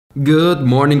Good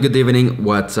morning, good evening,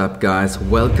 what's up guys?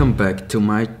 Welcome back to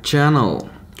my channel.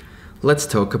 Let's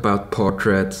talk about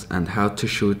portraits and how to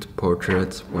shoot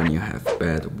portraits when you have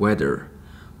bad weather.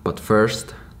 But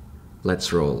first,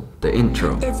 let's roll the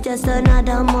intro. It's just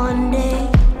another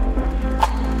Monday.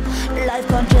 Life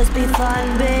can't just be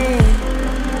fun, babe.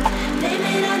 Blame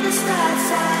it on the start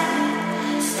sign.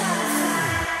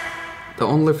 The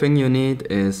only thing you need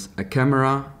is a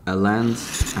camera, a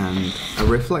lens and a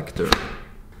reflector.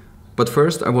 But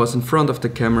first I was in front of the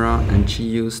camera and she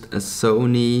used a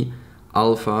Sony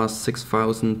Alpha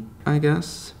A6000, I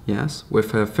guess, yes,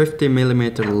 with a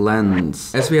 50mm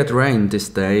lens. As we had rain this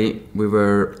day, we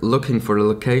were looking for a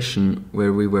location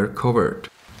where we were covered.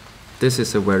 This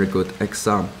is a very good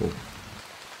example.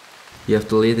 You have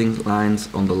the leading lines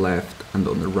on the left and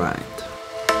on the right.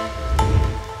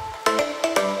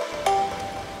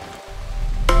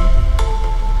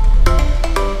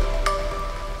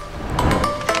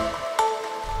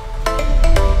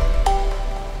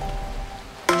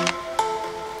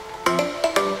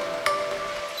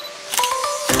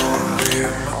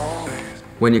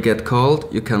 When you get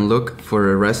cold, you can look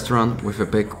for a restaurant with a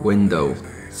big window,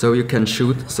 so you can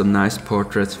shoot some nice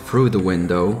portraits through the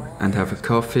window and have a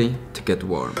coffee to get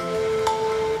warm.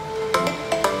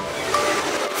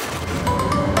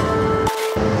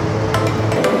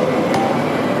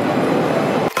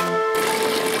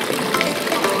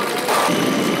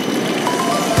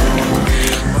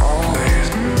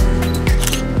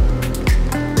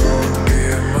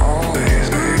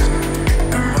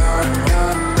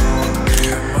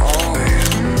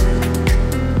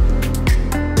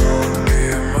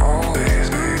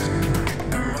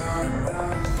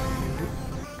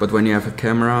 But when you have a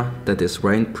camera that is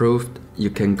rainproofed,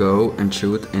 you can go and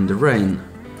shoot in the rain.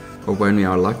 Or when you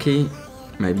are lucky,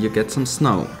 maybe you get some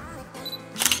snow.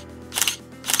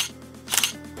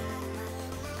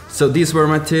 So these were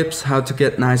my tips how to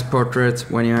get nice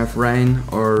portraits when you have rain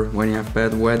or when you have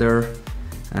bad weather.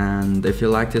 And if you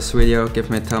like this video, give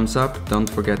me a thumbs up, don't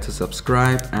forget to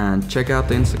subscribe and check out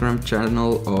the Instagram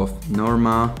channel of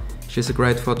Norma. She's a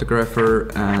great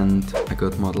photographer and a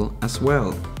good model as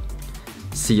well.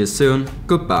 See you soon,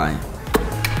 goodbye.